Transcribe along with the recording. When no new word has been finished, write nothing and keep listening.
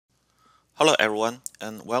Hello everyone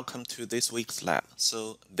and welcome to this week's lab.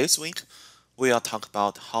 So this week we will talk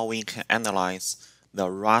about how we can analyze the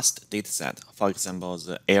raster dataset, for example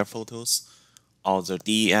the air photos or the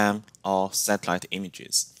DEM or satellite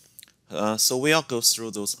images. So we'll go through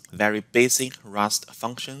those very basic raster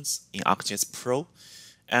functions in ArcGIS Pro,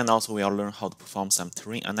 and also we'll learn how to perform some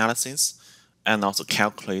terrain analysis and also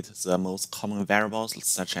calculate the most common variables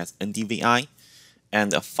such as NDVI.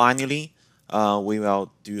 And finally, we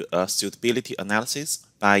will do a suitability analysis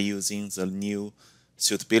by using the new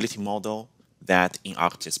suitability model that in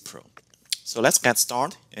ArcGIS Pro. So let's get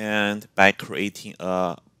started and by creating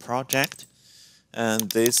a project.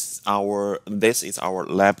 And this is our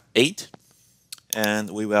Lab 8, and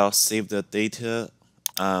we will save the data,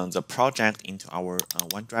 the project into our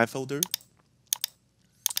OneDrive folder.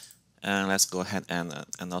 And let's go ahead and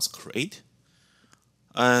also create.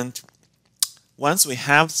 And once we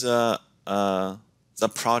have the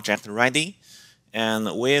project ready, and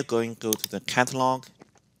we're going to go to the catalog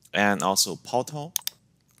and also portal,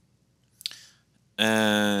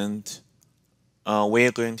 and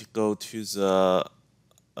we're going to go to the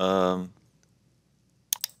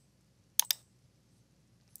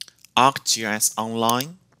ArcGIS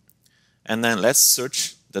Online, and then let's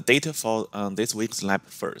search the data for this week's lab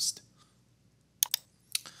first.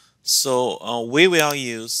 So we will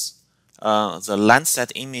use the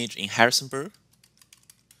Landsat image in Harrisonburg.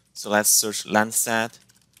 So let's search Landsat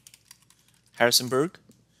Harrisonburg.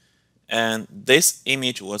 And this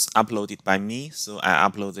image was uploaded by me. So I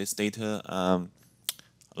uploaded this data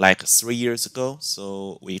like 3 years ago.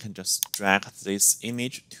 So we can just drag this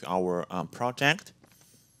image to our project.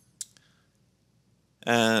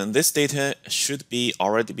 And this data should be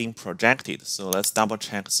already being projected. So let's double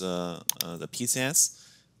check the PCS.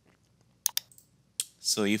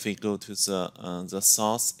 So if we go to the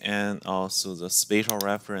source and also the spatial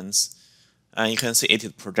reference, you can see it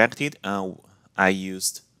is projected. I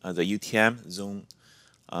used the UTM zone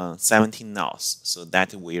 17 north, so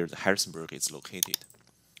that's where the Harrisonburg is located.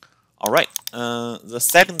 All right, the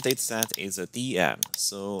second dataset is a DEM.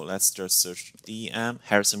 So let's just search DEM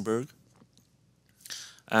Harrisonburg.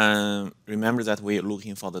 Remember that we're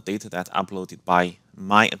looking for the data that uploaded by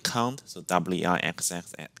my account, so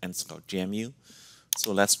WIXX and GMU.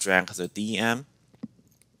 So let's drag the DEM.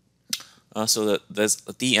 So this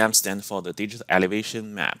DEM stands for the digital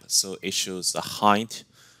elevation map. So it shows the height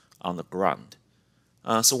on the ground.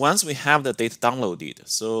 So once we have the data downloaded,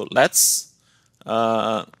 so let's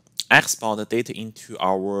export the data into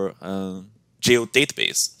our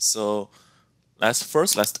geodatabase. So let's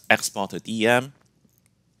export the DEM.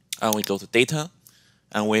 We go to data,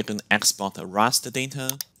 and we're going to export the raster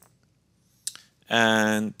data.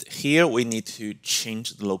 And here we need to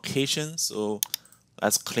change the location. So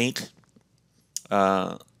let's click.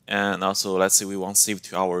 And also, let's say we want to save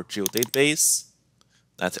to our geodatabase.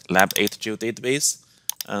 That's Lab8 geodatabase.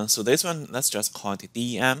 So this one, let's just call it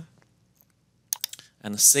DEM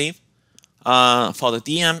and save. For the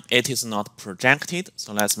DEM, it is not projected.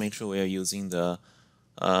 So let's make sure we are using the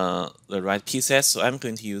right PCS. So I'm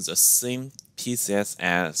going to use the same PCS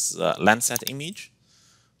as the Landsat image,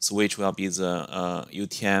 so which will be the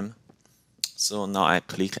UTM. So now I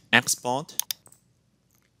click export.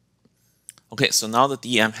 Okay, so now the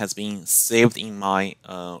DEM has been saved in my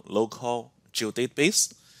local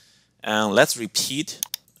geodatabase. And let's repeat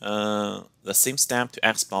the same step to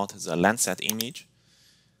export the Landsat image.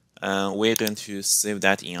 We're going to save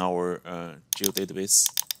that in our geodatabase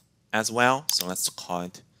as well. So let's call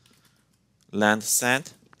it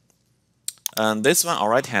Landsat. And this one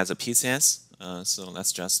already has a PCS. So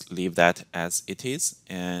let's just leave that as it is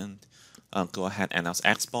and go ahead and also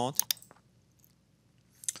export.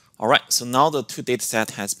 All right, so now the two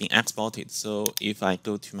dataset has been exported. So if I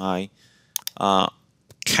go to my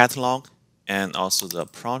catalog and also the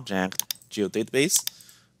project geodatabase,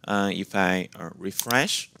 if I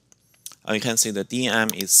refresh, you can see the DEM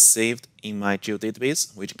is saved in my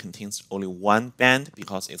geodatabase, which contains only one band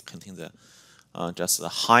because it contains just the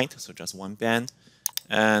height, so just one band.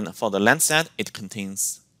 And for the Landsat, it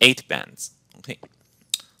contains 8 bands. Okay,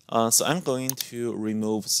 so I'm going to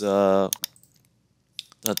remove the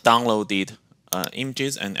downloaded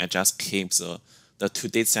images, and I just keep the two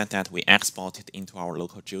datasets that we exported into our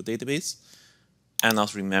local geodatabase. And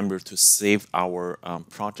also remember to save our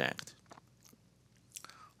project.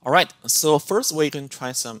 All right, so first we're going to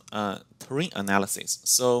try some terrain analysis.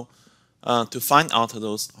 So to find out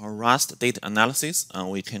those raster data analysis,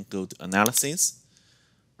 we can go to analysis.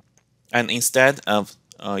 And instead of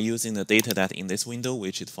using the data that in this window,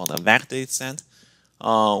 which is for the vector dataset,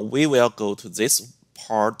 we will go to this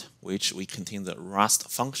part which we contain the Rust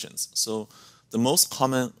functions. So the most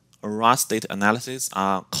common Rust data analysis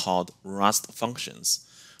are called Rust functions,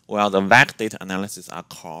 while the vec data analysis are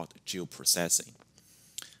called geoprocessing.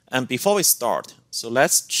 And before we start, so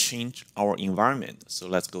let's change our environment. So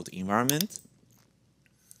let's go to environment.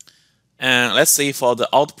 And let's say for the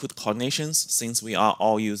output coordinations, since we are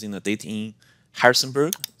all using the data in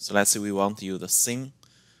Harrisonburg, so let's say we want to use the same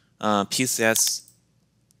PCS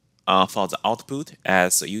for the output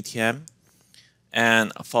as UTM.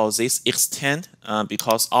 And for this extent,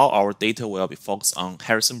 because all our data will be focused on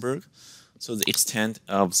Harrisonburg, so the extent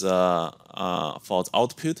of the for the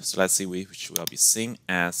output, so let's see which will be same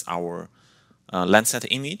as our Landsat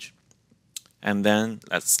image. And then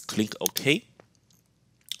let's click OK.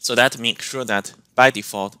 So that makes sure that by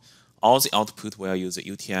default, all the output will use the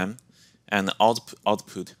UTM, and the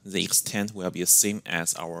output, the extent will be the same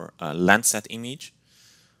as our Landsat image.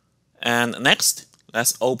 And next,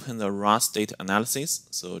 let's open the Rust data analysis.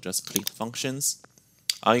 So just click functions.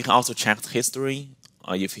 You can also check the history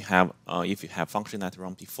if you have function that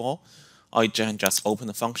run before, or you can just open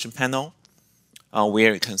the function panel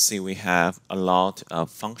where you can see we have a lot of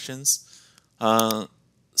functions.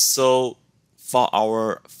 So for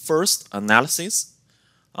our first analysis,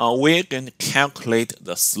 we're going to calculate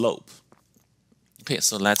the slope. Okay,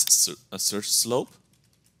 so let's search slope.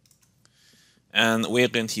 And we're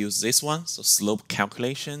going to use this one, so slope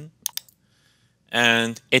calculation.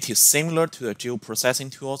 And it is similar to the geoprocessing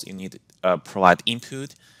tools. You need to provide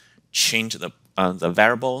input, change the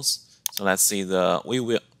variables. So let's say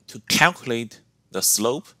to calculate the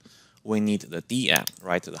slope, we need the DEM,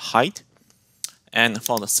 right, the height. And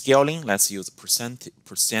for the scaling, let's use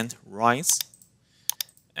PercentRise.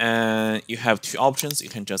 And you have two options. You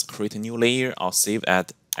can just create a new layer or save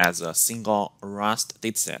it as a single Rust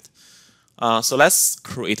dataset. So let's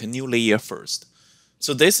create a new layer first.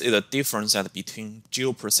 So this is the difference between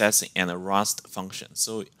geoprocessing and a Rust function.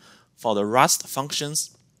 So for the Rust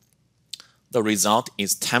functions, the result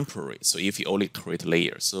is temporary. So if you only create a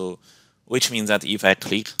layer, so which means that if I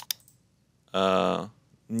click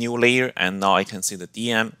new layer and now I can see the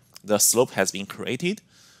DEM, the slope has been created.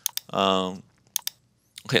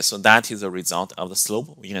 Okay, so that is the result of the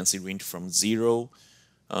slope. We can see range from 0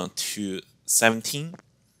 to 17.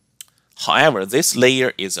 However, this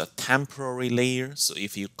layer is a temporary layer, so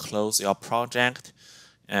if you close your project,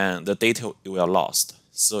 and the data will lost.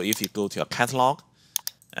 So if you go to your catalog,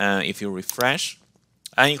 and if you refresh,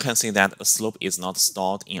 and you can see that the slope is not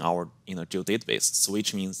stored in our geodatabase, so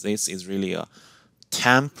which means this is really a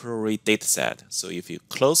temporary dataset. So if you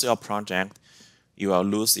close your project, you will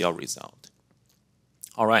lose your result.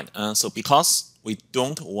 All right, so because we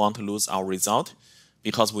don't want to lose our result,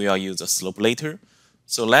 because we will use the slope later,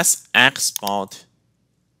 so let's export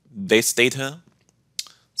this data.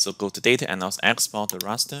 So go to data and also export the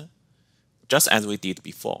raster, just as we did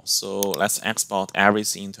before. So let's export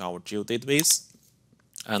everything into our geodatabase.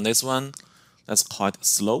 And this one, let's call it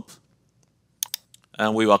slope.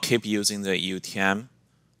 And we will keep using the UTM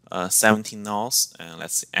 17 knots. And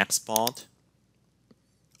let's export.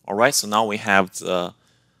 All right, so now we have the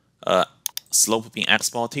slope being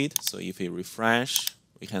exported. So if we refresh,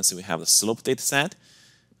 we can see we have the slope dataset.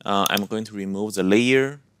 I'm going to remove the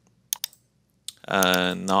layer.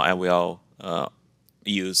 Now I will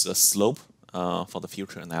use the slope for the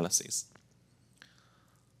future analysis.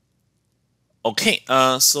 Okay,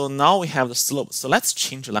 so now we have the slope. So let's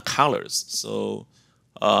change the colors. So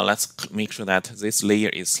let's make sure that this layer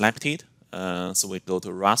is selected. So we go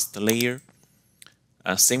to Rust layer.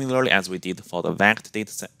 Similarly as we did for the vect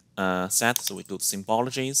data set, so we go to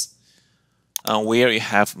symbologies. Where you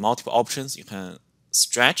have multiple options, you can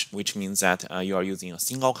stretch, which means that you are using a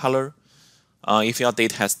single color. If your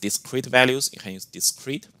data has discrete values, you can use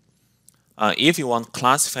discrete. If you want to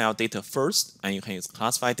classify your data first, and you can use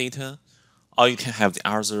classify data, or you can have the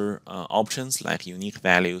other options like unique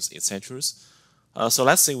values, etc. So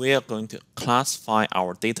let's say we are going to classify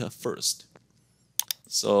our data first.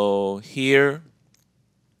 So here,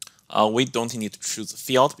 we don't need to choose a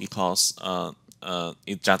field because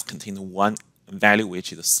it just contains one value,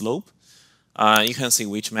 which is the slope. You can see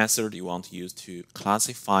which method you want to use to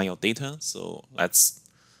classify your data. So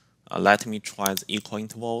let me try the equal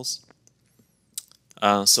intervals.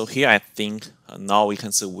 So here I think now we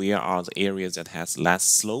can see where are the areas that has less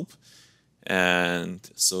slope, and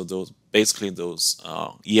so those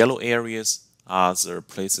yellow areas are the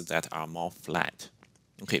places that are more flat.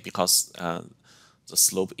 Okay, because the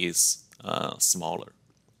slope is smaller.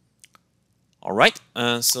 All right,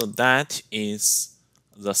 so that is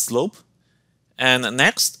the slope. And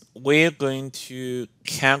next, we're going to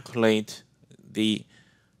calculate the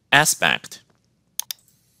aspect.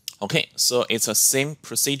 Okay, so it's the same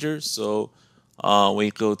procedure. So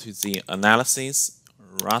we go to the analysis,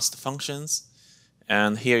 Raster functions,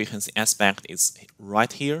 and here you can see aspect is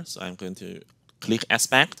right here. So I'm going to click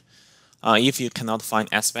aspect. If you cannot find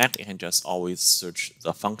aspect, you can just always search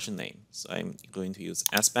the function name. So I'm going to use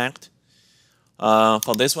aspect.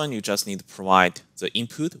 For this one, you just need to provide the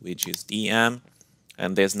input, which is DEM,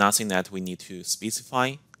 and there's nothing that we need to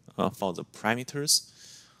specify for the parameters.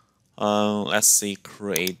 Let's say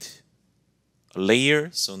create a layer.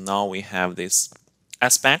 So now we have this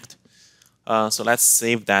aspect. So let's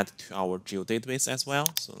save that to our geodatabase as well.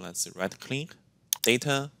 So let's say right click,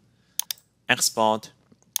 data, export.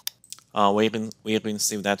 We're going to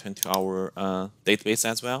save that into our database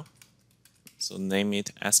as well. So name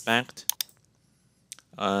it aspect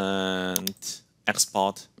and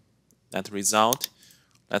export that result.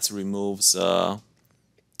 Let's remove the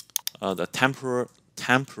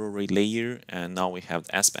temporary layer, and now we have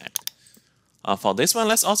the aspect. For this one,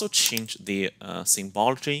 let's also change the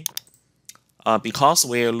symbology because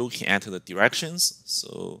we are looking at the directions.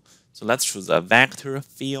 So let's choose a vector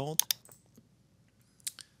field.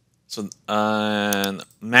 So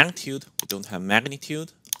magnitude, we don't have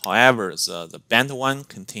magnitude. However, the band one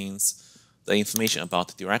contains the information about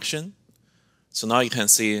the direction. So now you can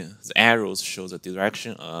see the arrows show the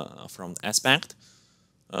direction from the aspect.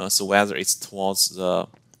 So whether it's towards the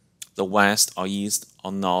west or east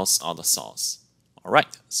or north or the south. All right.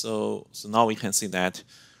 So now we can see that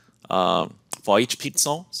for each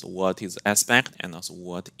pixel, so what is the aspect and also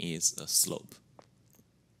what is the slope.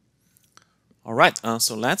 All right.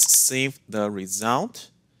 So let's save the result.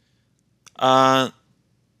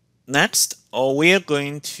 Next, we are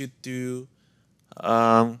going to do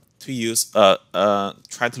try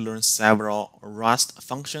to learn several Rust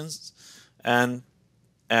functions, and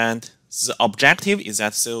the objective is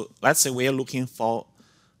that, so let's say we are looking for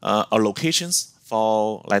locations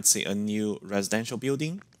for, let's say, a new residential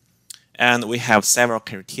building, and we have several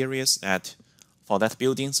criteria that for that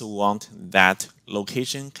building. So we want that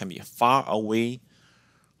location can be far away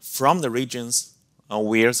from the regions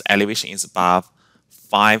where the elevation is above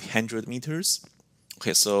 500 meters.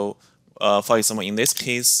 Okay, so for example, in this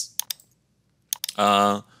case,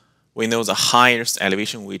 we know the highest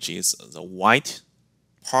elevation, which is the white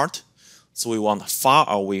part. So we want far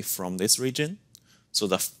away from this region. So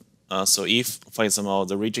so if, for example,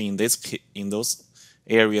 the region in those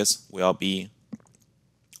areas will be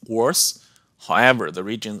worse. However, the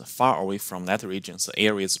region far away from that region, so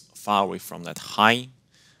areas far away from that high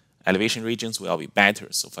elevation regions will be better.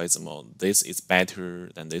 So for example, this is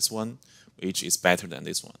better than this one, which is better than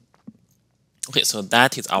this one. Okay, so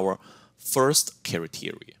that is our first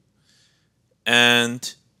criteria.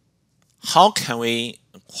 And how can we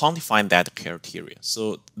quantify that criteria?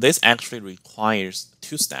 So this actually requires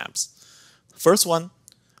two steps. First,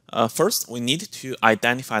 we need to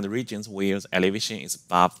identify the regions where the elevation is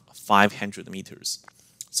above 500 meters.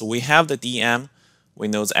 So we have the DEM. We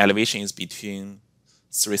know the elevation is between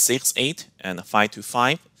 368 and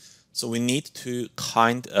 525. So we need to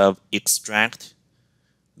kind of extract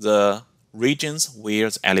the regions where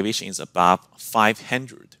the elevation is above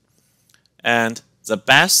 500. And the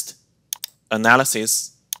best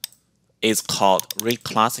analysis is called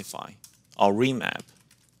reclassify or remap.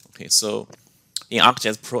 Okay, so in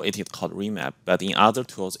ArcGIS Pro it is called remap, but in other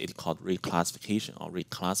tools it is called reclassification or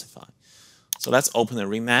reclassify. So let's open the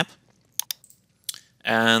remap,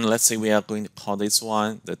 and let's say we are going to call this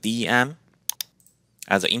one the DEM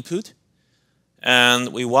as the input,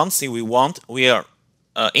 and we are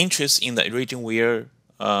interested in the region where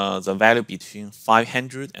the value between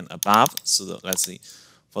 500 and above. So let's see,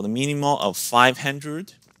 for the minimum of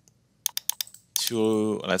 500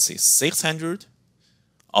 to, let's say, 600,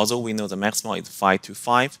 although we know the maximum is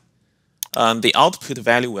 525, the output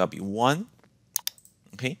value will be 1.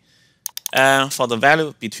 Okay, and for the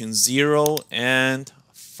value between 0 and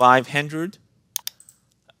 500,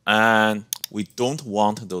 and we don't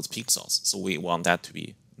want those pixels, so we want that to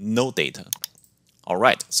be no data. All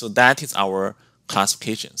right, so that is our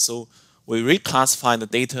classification. So we reclassify the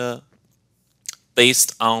data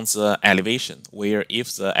based on the elevation, where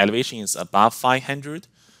if the elevation is above 500,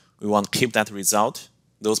 we want to keep that result,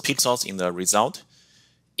 those pixels in the result.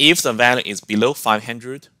 If the value is below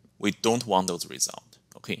 500, we don't want those results.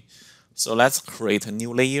 Okay, so let's create a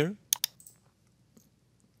new layer.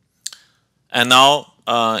 And now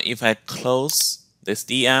if I close this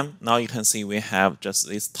DEM, now you can see we have just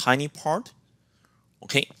this tiny part.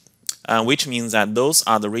 Okay, which means that those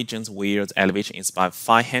are the regions where the elevation is above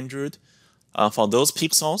 500. For those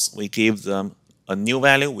pixels, we give them a new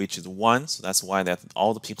value, which is 1. So that's why that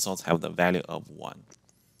all the pixels have the value of 1.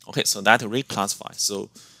 Okay, so that reclassifies. So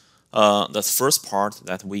the first part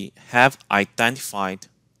that we have identified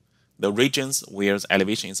the regions where the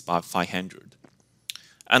elevation is about 500.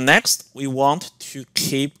 And next, we want to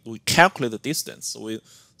calculate the distance. So we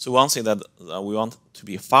want to say that we want to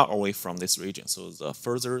be far away from this region. So the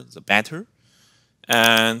further, the better.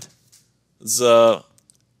 And the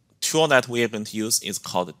tool that we are going to use is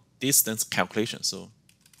called distance calculation. So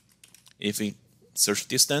if we search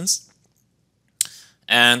distance,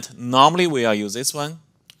 and normally we are use this one,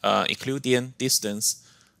 Euclidean distance.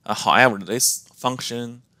 However, this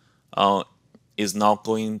function is now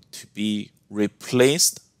going to be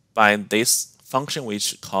replaced by this function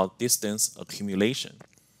which is called distance accumulation.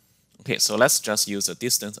 Okay, so let's just use the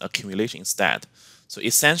distance accumulation instead. So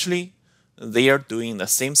essentially, they are doing the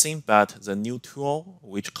same thing, but the new tool,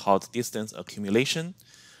 which called distance accumulation,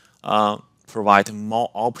 provide more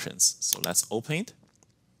options. So let's open it.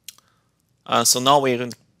 So now we're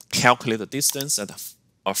going to calculate the distance that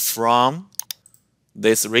from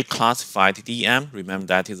this reclassified DEM. Remember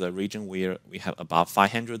that is a region where we have about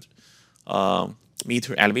 500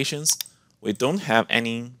 meter elevations. We don't have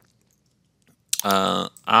any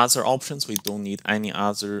other options. We don't need any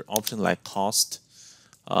other option like cost,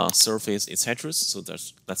 surface, etc. So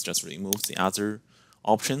let's just remove the other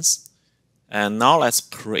options. And now let's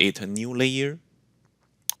create a new layer.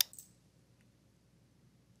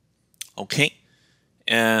 Okay,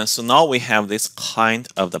 and so now we have this kind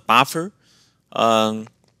of the buffer. I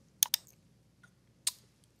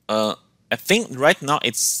think right now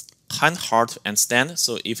it's kind of hard to understand.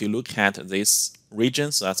 So if you look at this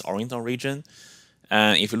region, so that's oriental region,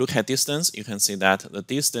 and if you look at distance, you can see that the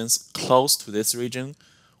distance close to this region,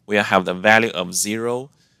 we have the value of 0,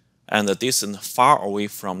 and the distance far away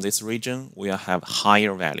from this region, we have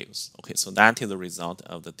higher values. Okay, so that is the result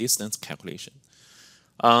of the distance calculation.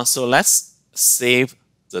 So let's save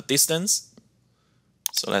the distance.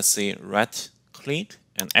 So let's say right-click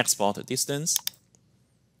and export the distance.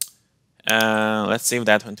 Let's save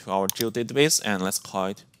that one to our geodatabase, and let's call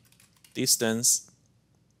it distance.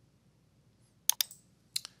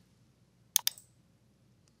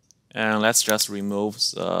 And let's just remove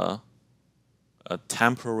the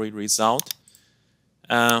temporary result.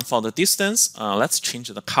 For the distance, let's change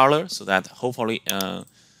the color so that hopefully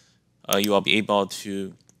you will be able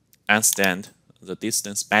to understand the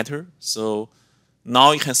distance better. So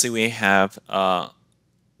now you can see we have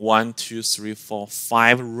 1, 2, 3, 4,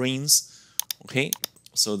 5 rings. Okay,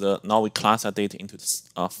 so now we class that data into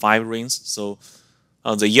 5 rings. So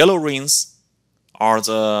the yellow rings are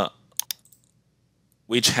the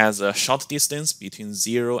which has a short distance between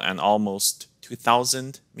 0 and almost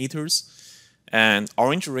 2,000 meters, and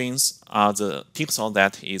orange rings are the pixel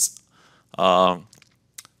that is the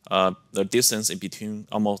distance in between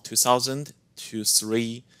almost 2,000 to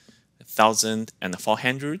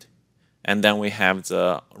 3,400, and then we have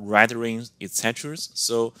the red rings, etc.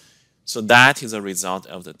 So that is a result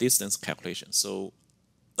of the distance calculation. So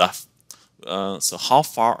so how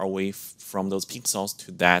far away from those pixels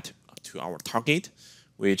to our target,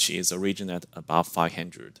 which is a region at about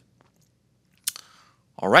 500.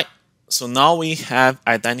 All right. So now we have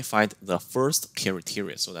identified the first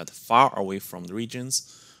criteria, so that far away from the regions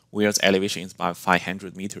where the elevation is about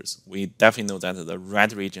 500 meters. We definitely know that the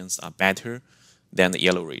red regions are better than the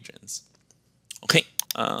yellow regions. Okay,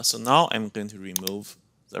 so now I'm going to remove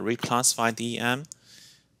the reclassified DEM,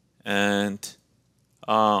 and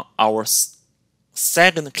our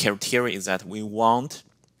second criteria is that we want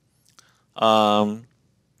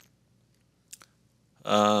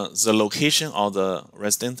the location of the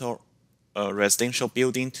residential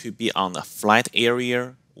building to be on a flat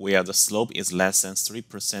area where the slope is less than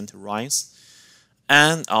 3% rise,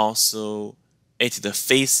 and also it is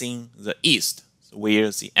facing the east, where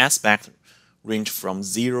the aspect range from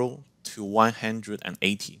 0 to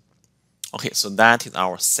 180. Okay, so that is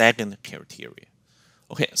our second criteria.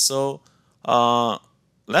 Okay, so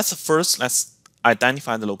let's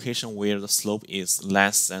identify the location where the slope is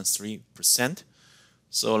less than 3%.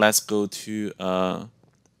 So let's go to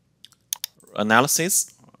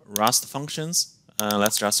analysis, Raster functions.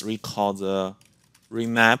 Let's just recall the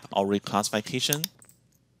remap or reclassification.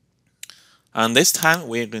 And this time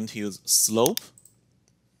we're going to use slope,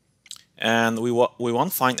 and we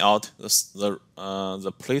want to find out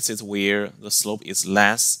the places where the slope is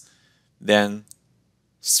less than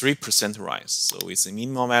 3% rise. So its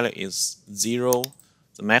minimum value is 0,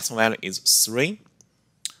 the maximum value is 3.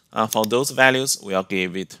 For those values, we'll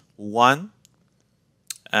give it 1.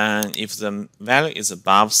 And if the value is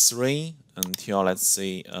above 3 until, let's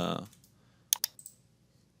say,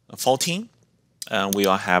 14, and we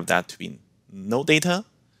will have that to be no data.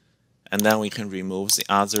 And then we can remove the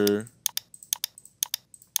other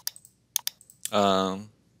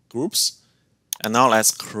groups. And now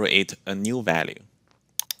let's create a new value.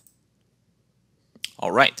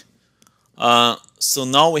 All right. So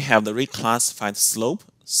now we have the reclassified slope.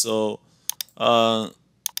 So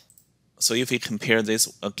if we compare this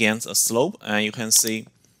against a slope, and you can see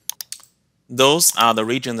those are the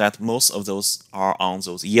regions that most of those are on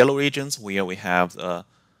those yellow regions where we have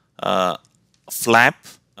flat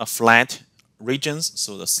regions.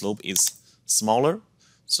 So the slope is smaller.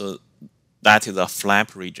 So that is the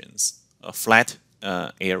flat regions, flat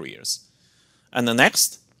areas. And the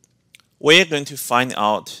next, we're going to find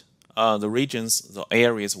out the regions, the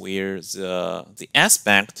areas where the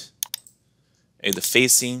aspect is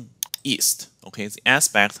facing east. Okay, the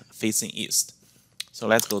aspect facing east. So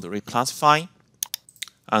let's go to reclassify.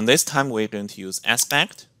 And this time we're going to use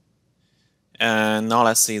aspect. And now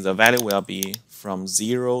let's see, the value will be from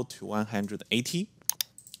 0 to 180.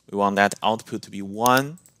 We want that output to be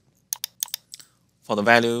 1 for the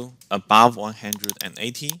value above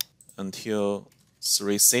 180 until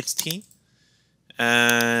 360.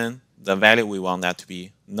 And the value we want that to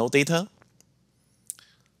be no data.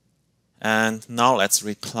 And now let's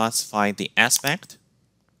reclassify the aspect.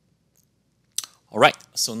 All right,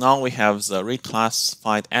 so now we have the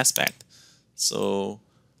reclassified aspect. So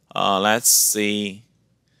let's see.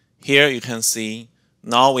 Here you can see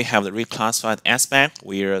now we have the reclassified aspect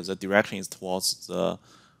where the direction is towards the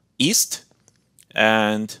east.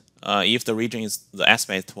 And if the region is the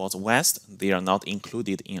aspect towards west, they are not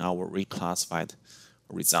included in our reclassified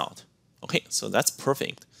result. Okay, so that's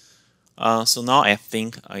perfect. So now I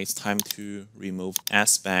think it's time to remove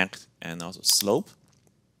aspect and also slope.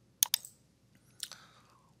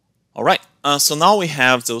 All right, so now we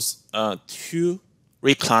have those two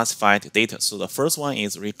reclassified data. So the first one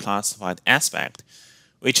is reclassified aspect,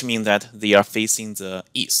 which means that they are facing the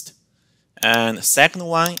east. And the second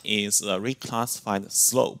one is the reclassified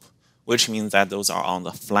slope, which means that those are on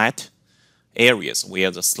the flat areas where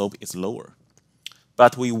the slope is lower.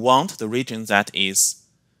 But we want the region that is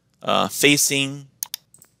facing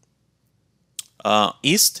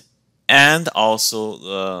east and also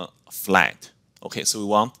the flat. Okay, so we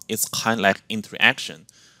want it's kind of like interaction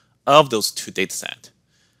of those two datasets.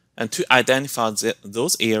 And to identify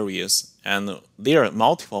those areas, and there are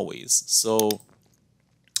multiple ways. So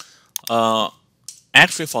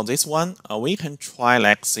actually for this one, we can try,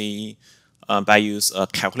 like, say, by use a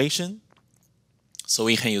calculation. So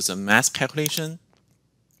we can use a math calculation.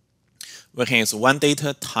 We can use one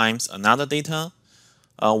data times another data,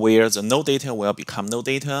 where the no data will become no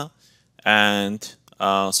data. And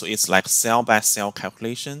so it's like cell by cell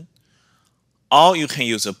calculation. Or you can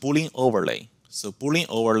use a Boolean overlay. So Boolean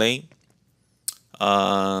overlay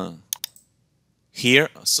here,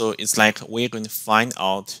 so it's like we're going to find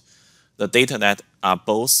out the data that are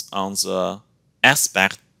both on the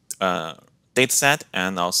aspect dataset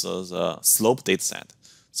and also the slope dataset.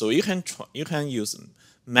 So you can use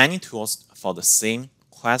many tools for the same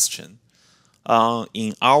question.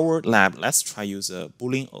 In our lab, let's try use a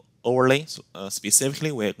Boolean overlay. So,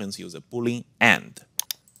 specifically, we're going to use a Boolean AND.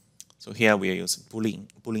 So here we are using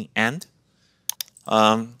Boolean AND.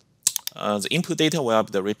 The input data will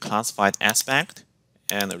be the reclassified aspect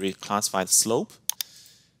and the reclassified slope.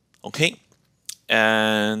 Okay,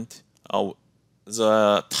 and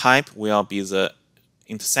the type will be the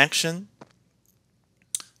intersection.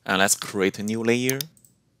 And let's create a new layer.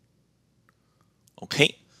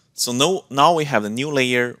 Okay, so now we have a new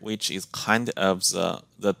layer, which is kind of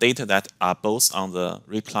the data that are both on the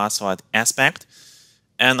reclassified aspect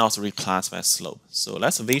and also reclassified slope. So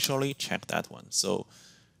let's visually check that one. So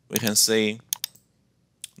we can say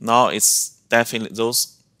now it's definitely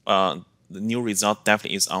those the new result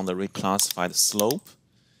definitely is on the reclassified slope.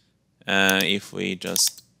 And if we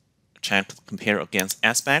just compare against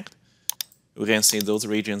aspect, we can see those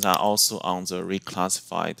regions are also on the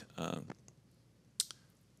reclassified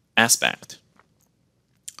aspect.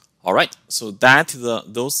 All right, so that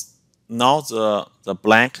those now the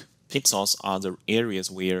blank pixels are the areas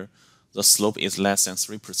where the slope is less than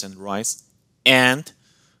 3% rise and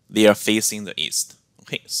they are facing the east.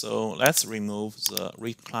 Okay, so let's remove the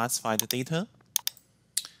reclassified data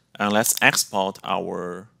and let's export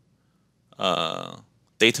our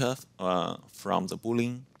data from the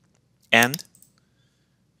Boolean AND.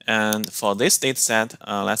 And for this dataset,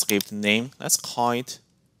 let's give the name. Let's call it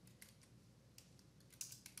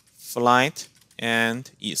flight and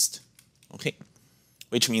east. Okay,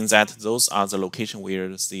 which means that those are the location where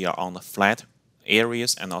they are on the flat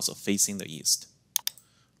areas and also facing the east.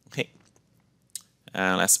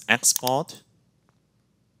 And let's export.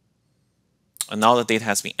 And now the data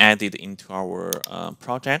has been added into our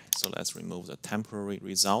project. So let's remove the temporary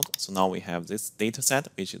result. So now we have this data set,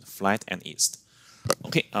 which is flat and east.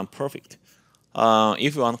 Okay, perfect.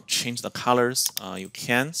 If you want to change the colors, you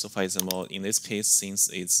can. So for example, in this case, since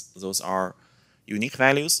those are unique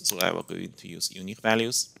values, so I will go to use unique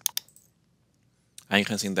values. And you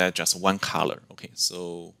can see that just one color. Okay,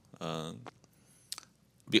 so the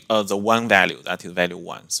one value, that is value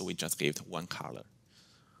 1. So we just gave it one color.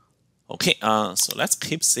 Okay, so let's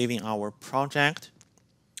keep saving our project.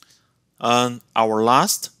 Our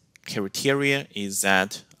last criteria is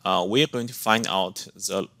that we're going to find out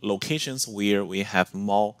the locations where we have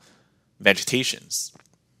more vegetations.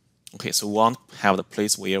 Okay, so we want to have the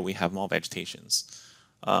place where we have more vegetations.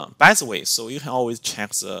 By the way, so you can always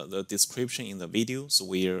check the description in the video, so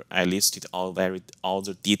where I listed all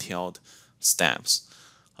the detailed steps.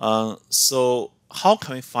 So how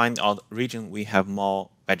can we find out region we have more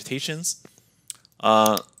vegetations?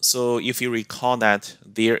 So if you recall that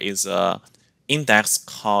there is a index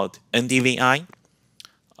called NDVI,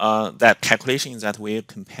 that calculation is that we're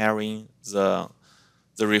comparing the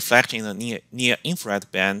reflection in the near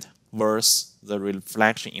infrared band versus the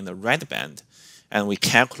reflection in the red band, and we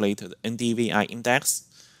calculate the NDVI index,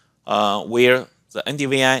 where the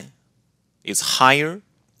NDVI is higher,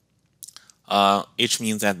 which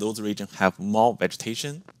means that those regions have more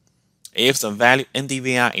vegetation. If the value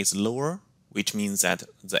NDVI is lower, which means that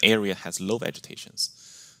the area has low vegetations.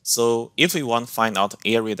 So if we want to find out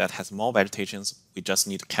the area that has more vegetations, we just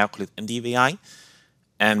need to calculate NDVI,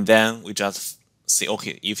 and then we just say,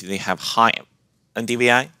 okay, if they have high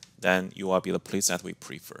NDVI, then you will be the place that we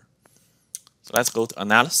prefer. So let's go to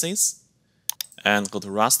analysis and go to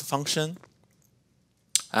Raster function,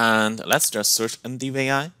 and let's just search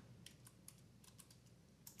NDVI.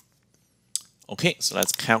 Okay, so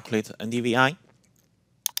let's calculate NDVI.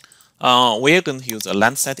 We're going to use a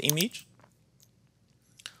Landsat image.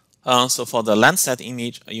 So for the Landsat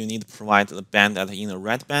image, you need to provide the band that is in the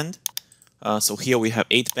red band. So here we have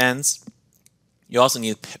 8 bands. You also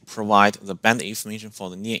need to provide the band information for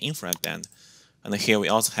the near infrared band. And here we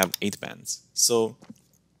also have 8 bands. So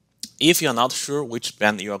if you're not sure which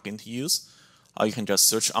band you are going to use, you can just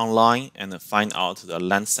search online and find out the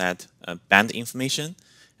Landsat band information.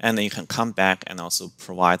 And then you can come back and also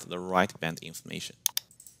provide the right band information.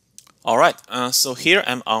 All right, so here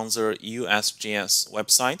I'm on the USGS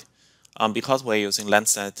website. Because we're using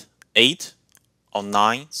Landsat 8 or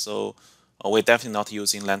 9, so we're definitely not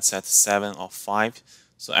using Landsat 7 or 5.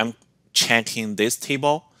 So I'm checking this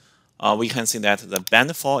table. We can see that the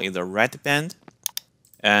band 4 is the red band,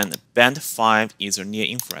 and band 5 is a near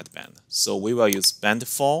infrared band. So we will use band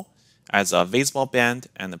 4 as a visible band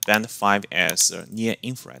and band 5 as a near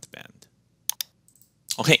infrared band.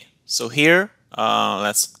 Okay, so here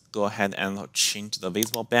let's go ahead and change the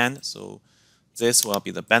visible band. So this will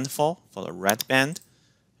be the band 4 for the red band,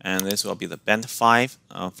 and this will be the band 5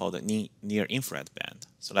 for the near infrared band.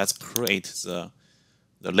 So let's create the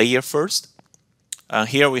layer first.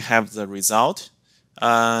 Here we have the result,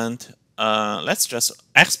 and let's just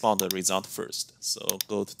export the result first. So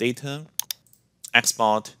go to data,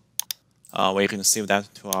 export. We're going to save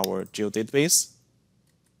that to our geodatabase.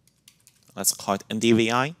 Let's call it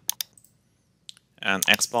NDVI, and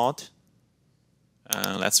export.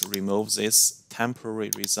 Let's remove this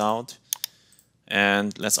temporary result,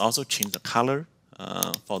 and let's also change the color.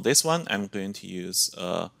 For this one, I'm going to use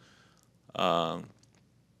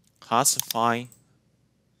classify,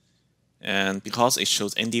 and because it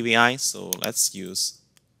shows NDVI, so let's use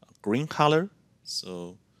a green color.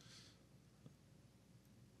 So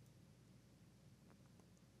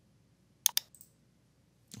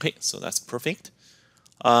okay, so that's perfect.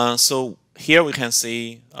 So here we can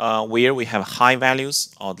see where we have high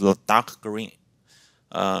values, or the dark green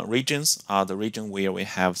regions are the region where we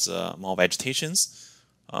have the more vegetations.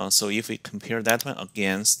 So if we compare that one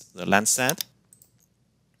against the Landsat,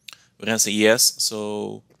 we can say yes.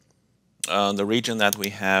 So the region that we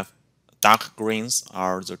have dark greens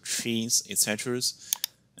are the trees, etc.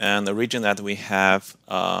 And the region that we have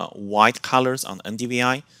white colors on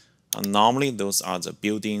NDVI, normally those are the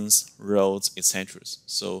buildings, roads, etc.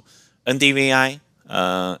 So NDVI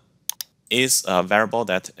is a variable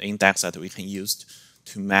that index that we can use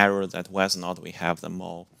to measure that whether or not we have the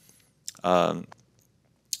more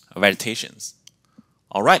vegetations.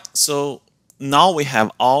 All right, so now we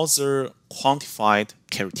have all the quantified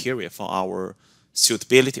criteria for our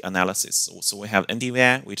suitability analysis. So we have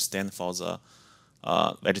NDVI, which stands for the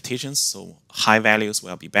vegetations, so high values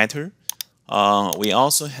will be better. We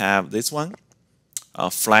also have this one,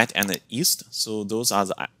 flat and east. So those are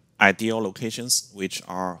the ideal locations which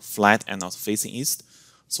are flat and not facing east.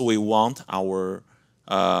 So we want our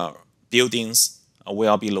buildings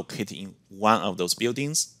will be located in one of those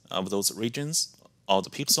buildings, of those regions, or the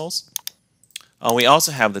pixels. We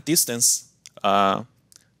also have the distance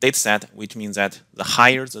dataset, which means that the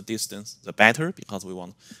higher the distance, the better, because we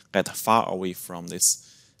want to get far away from this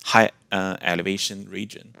high elevation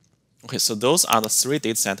region. Okay, so those are the three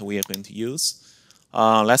datasets we are going to use.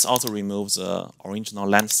 Let's also remove the original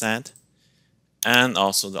Landsat and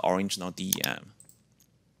also the original DEM.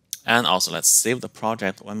 And also let's save the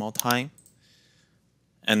project one more time.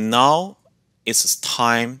 And now it's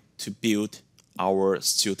time to build our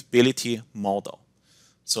suitability model.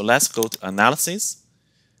 So let's go to analysis.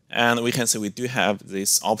 And we can see we do have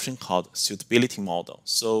this option called suitability model.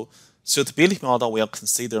 So suitability model will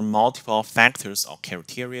consider multiple factors or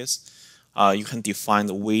criteria. You can define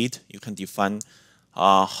the weight. You can define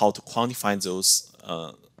how to quantify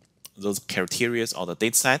those criteria or the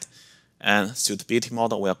dataset. And suitability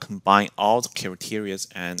model will combine all the criteria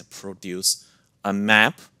and produce a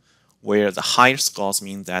map where the higher scores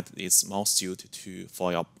mean that it's more suited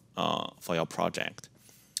for your project.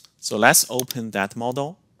 So let's open that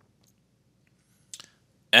model.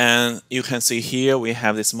 And you can see here we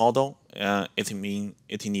have this model. It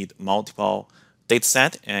needs multiple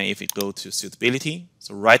dataset. And if we go to suitability,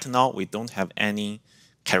 so right now we don't have any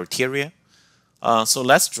criteria. So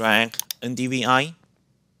let's drag NDVI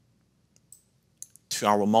to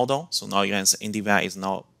our model. So now you can see NDVI is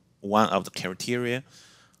now one of the criteria.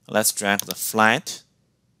 Let's drag the flat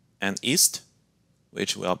and east,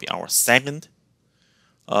 which will be our second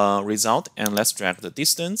result. And let's drag the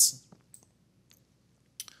distance,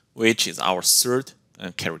 which is our third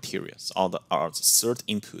criteria, or our third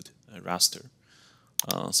input raster.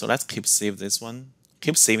 So let's keep save this one,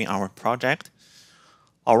 keep saving our project.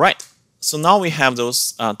 All right, so now we have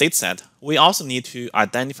those dataset. We also need to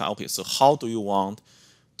identify, okay, so how do you want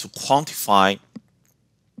to quantify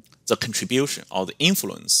the contribution or the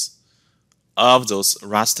influence of those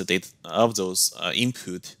raster data, of those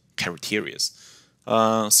input criteria.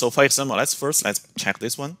 So for example, let's check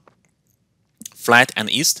this one, flat and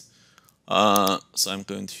east. So I'm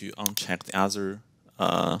going to uncheck the other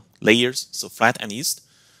layers. So flat and east.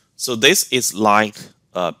 So this is like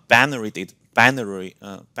a binary data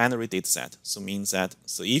set. So means that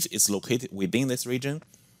if it's located within this region,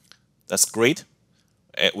 that's great.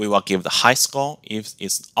 We will give the high score. If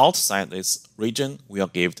it's outside this region, we will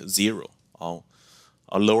give 0 or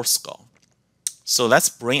a lower score. So let's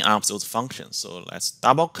bring up those functions. So let's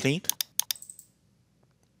double click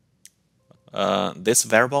this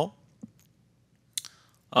variable.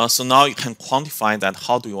 So now you can quantify that.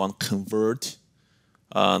 How do you want to convert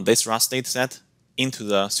this raster dataset into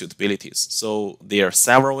the suitabilities? So there are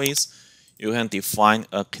several ways. You can define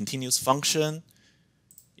a continuous function.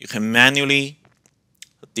 You can manually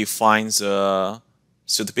define the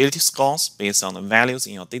suitability scores based on the values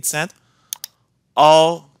in your dataset,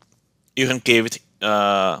 or you can give it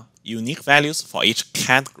unique values for each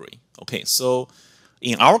category. Okay, so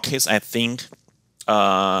in our case, I think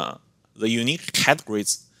the unique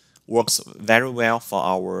categories works very well for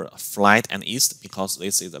our flat and east, because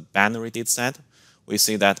this is a binary dataset. We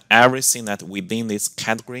see that everything that within this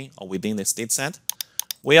category or within this dataset,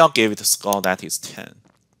 we'll give it a score that is 10.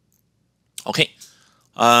 Okay,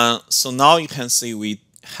 so now you can see we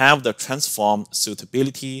have the transform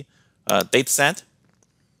suitability dataset,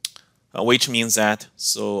 which means that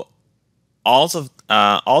so all the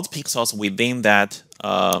pixels within that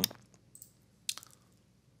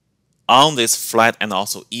on this flat and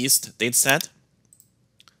also east dataset,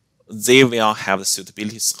 they will have the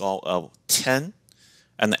suitability score of 10,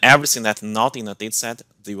 and everything that's not in the dataset,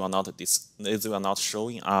 they will not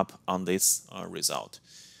showing up on this result.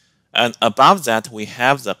 And above that, we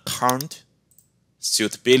have the current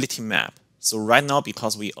suitability map. So right now,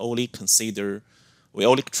 because we only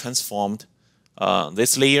transformed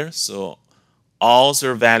this layer, so all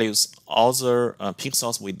the values, all the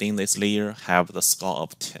pixels within this layer have the score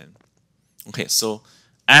of 10. Okay, so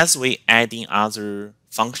as we add in other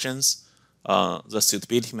functions, the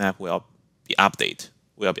suitability map will be updated.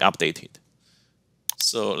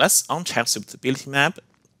 So let's uncheck suitability map,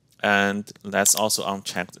 and let's also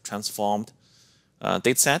uncheck the transformed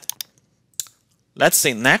dataset. Let's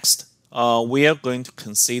say next, we are going to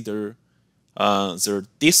consider the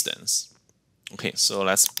distance. Okay, so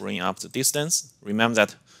let's bring up the distance. Remember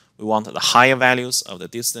that we want the higher values of the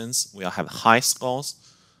distance. We'll have high scores.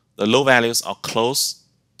 The low values are close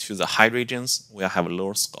to the high regions. We'll have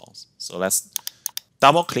lower scores. So let's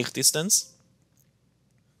double click distance.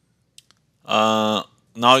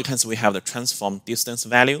 Now you can see we have the transform distance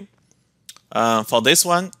value. For this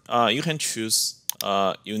one, you can choose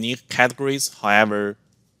unique categories. However,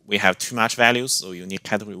 we have too much values, so unique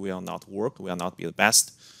category will not work, will not be the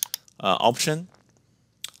best option.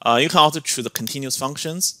 You can also choose the continuous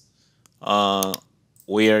functions,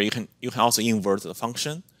 where you can also invert the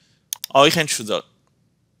function, or you can choose the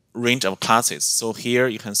range of classes. So here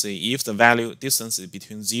you can see if the value distance is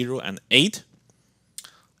between 0 and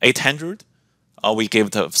 800, we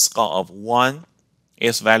give the score of 1.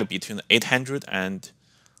 Its value between 800 and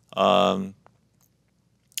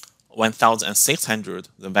 1600,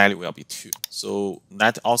 the value will be 2. So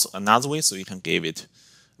that's also another way, so you can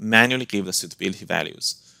manually give the suitability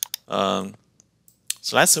values. So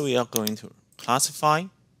let's say we are going to classify.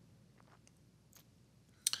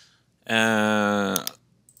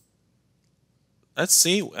 Let's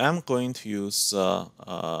see, I'm going to use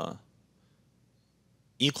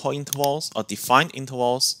equal intervals or defined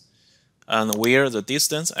intervals, and where the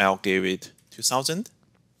distance, I'll give it 2000.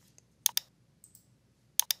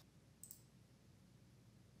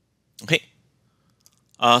 Okay.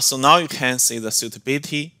 So now you can see the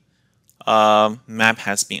suitability map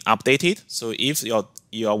has been updated. So if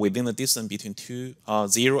you are within the distance between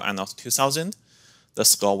 0 and 2000, the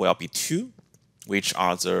score will be 2, which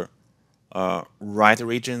are the right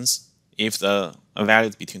regions. If the value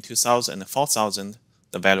is between 2000 and 4000,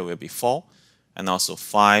 the value will be 4, and also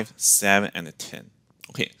 5, 7, and 10.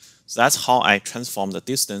 Okay, so that's how I transform the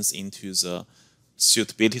distance into the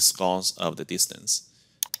suitability scores of the distance.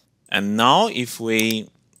 And now if we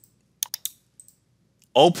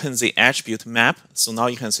open the attribute map, so now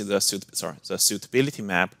you can see the suitability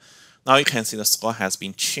map. Now you can see the score has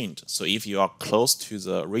been changed. So if you are close to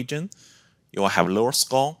the region, you will have lower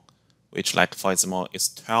score, which, like for example, is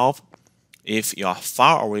 12. If you are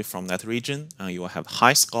far away from that region, you will have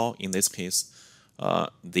high score. In this case,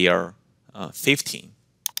 they are 15.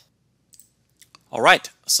 All right,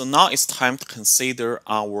 so now it's time to consider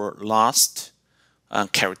our last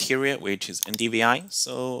criteria, which is NDVI.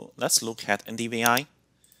 So let's look at NDVI.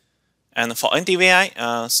 And for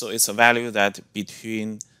NDVI, so it's a value that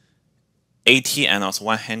between 80 and also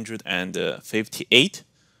 158.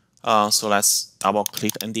 So let's double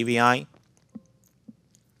click NDVI.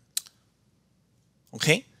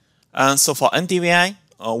 Okay, so for NDVI,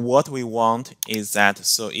 what we want is that,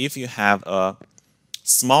 so if you have a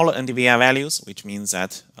smaller NDVI values, which means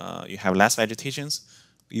that you have less vegetations,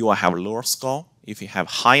 you will have lower score. If you have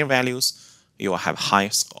higher values, you will have higher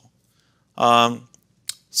score.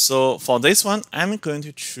 So for this one, I'm going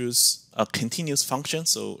to choose a continuous function.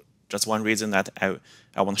 So just one reason that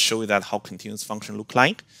I want to show you that how continuous function look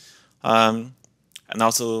like. And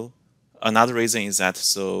also another reason is that,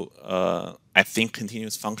 so I think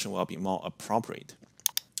continuous function will be more appropriate.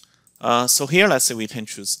 So here, let's say we can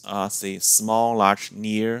choose say small, large,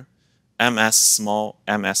 near, ms small,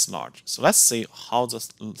 ms large. So let's see how the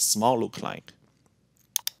small look like.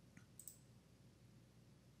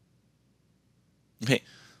 Okay,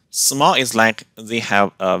 small is like they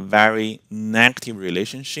have a very negative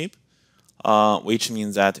relationship, which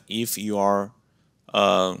means that if you are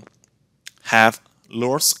have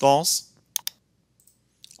lower scores,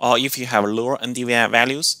 or if you have lower NDVI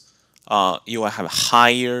values, you will have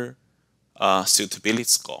higher suitability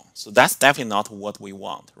score. So that's definitely not what we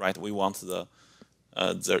want, right? We want the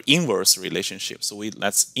inverse relationship. So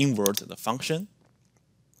let's invert the function.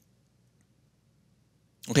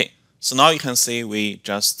 Okay, so now you can see we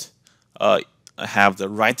just have the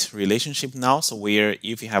right relationship now. So where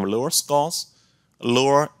if you have lower scores,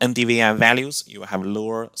 lower NDVI values, you will have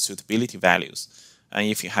lower suitability values. And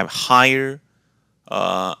if you have higher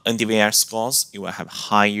NDVI scores, you will have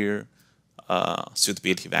higher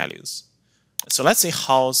suitability values. So let's see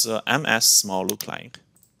how the MS small look like.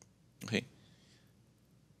 Okay.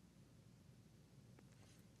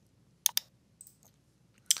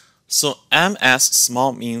 So MS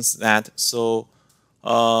small means that, so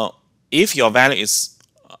if your value is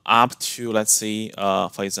up to, let's say,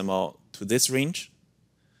 for example, to this range,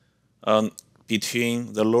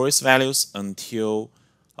 between the lowest values until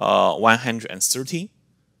 130,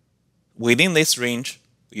 within this range,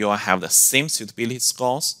 you will have the same suitability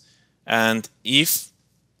scores. And if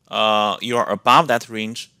you are above that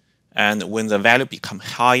range, and when the value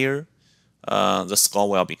becomes higher, the score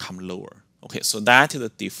will become lower. Okay, so that is the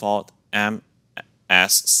default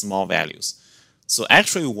MS small values. So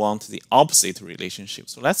actually, we want the opposite relationship.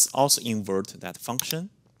 So let's also invert that function.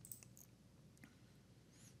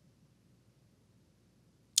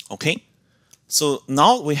 Okay, so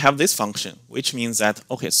now we have this function, which means that,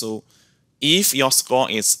 okay, so if your score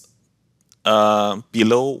is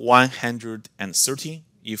below 130,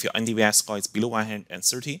 if your NDVI score is below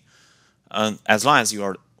 130, as long as you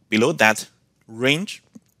are below that range,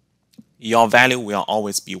 your value will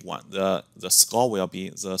always be 1. The score of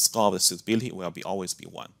the suitability will always be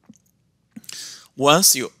 1.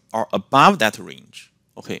 Once you are above that range,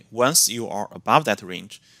 okay, once you are above that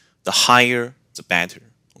range, the higher the better.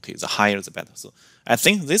 Okay, the higher the better. So I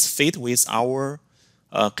think this fit with our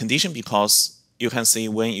condition, because you can see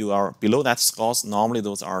when you are below that scores, normally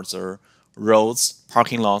those are the roads,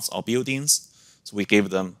 parking lots, or buildings. So we give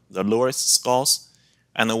them the lowest scores.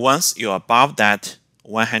 And once you're above that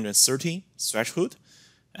 130 threshold,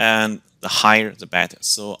 and the higher the better.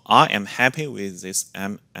 So I am happy with this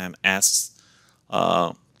MMS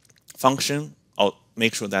function. I'll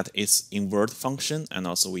make sure that it's invert function, and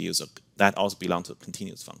also we use that also belongs to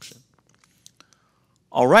continuous function.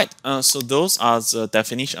 All right, so those are the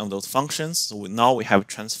definition of those functions. So now we have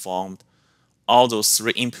transformed all those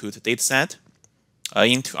 3 input dataset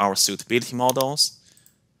into our suitability models.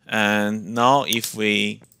 And now if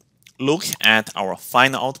we look at our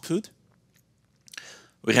final output,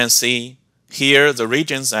 we can see here the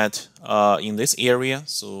regions that in this area,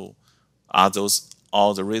 so are those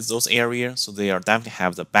areas, so they are definitely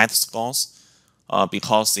have the bad scores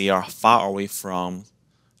because they are far away from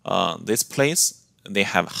this place. They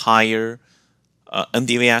have higher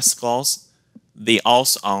NDVI scores. They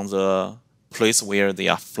also on the place where they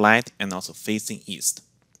are flat and also facing east.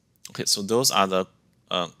 Okay, so those are the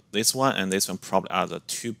this one and this one probably are the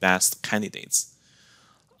 2 best candidates.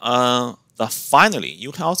 Finally,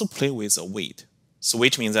 you can also play with a weight. So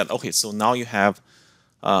which means that, okay, so now you have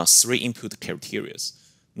 3 input criteria.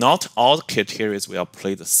 Not all the criteria will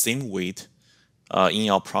play the same weight in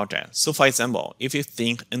your project. So for example, if you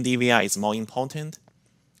think NDVI is more important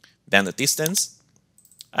than the distance,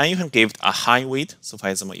 and you can give it a high weight. So for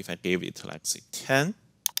example, if I give it, like say 10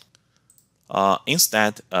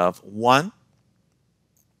 instead of 1,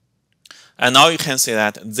 and now you can see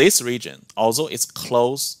that this region, although it's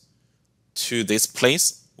close to this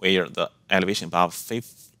place where the elevation above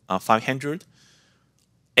 500,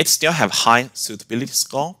 it still have high suitability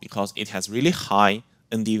score because it has really high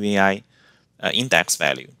NDVI index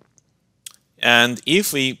value. And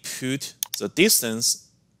if we put the distance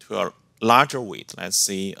to a larger weight, let's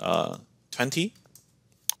say 20,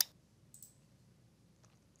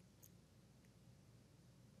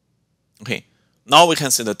 okay, now we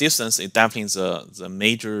can see the distance is definitely the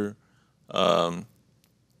major,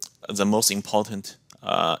 the most important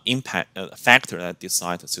impact factor that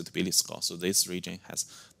decides the suitability score. So this region has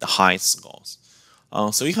the highest scores.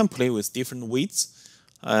 So you can play with different weights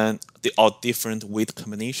and or different weight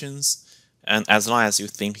combinations. And as long as you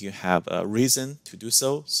think you have a reason to do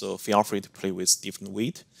so, so feel free to play with different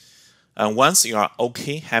weight. And once you are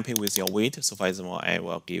okay, happy with your weight, so for example, I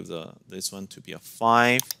will give this one to be a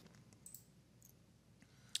 5.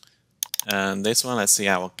 And this one, let's say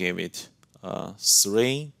I will give it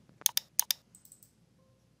 3.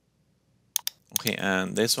 Okay,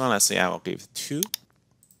 and this one, let's say I will give it 2.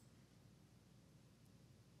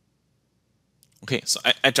 Okay, so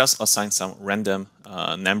I just assigned some random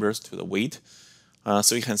numbers to the weight.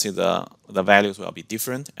 So you can see the values will be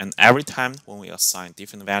different. And every time when we assign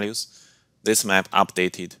different values, this map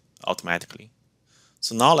updated automatically.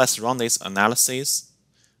 So now let's run this analysis.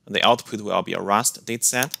 The output will be a raster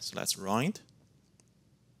dataset. So let's run it.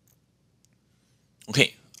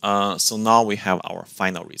 Okay, so now we have our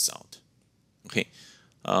final result. Okay,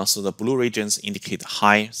 so the blue regions indicate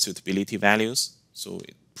high suitability values. So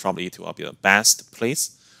probably it will be the best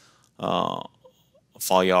place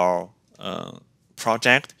for your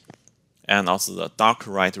project. And also the dark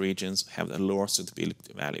red regions have the lower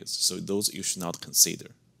suitability values. So those you should not consider.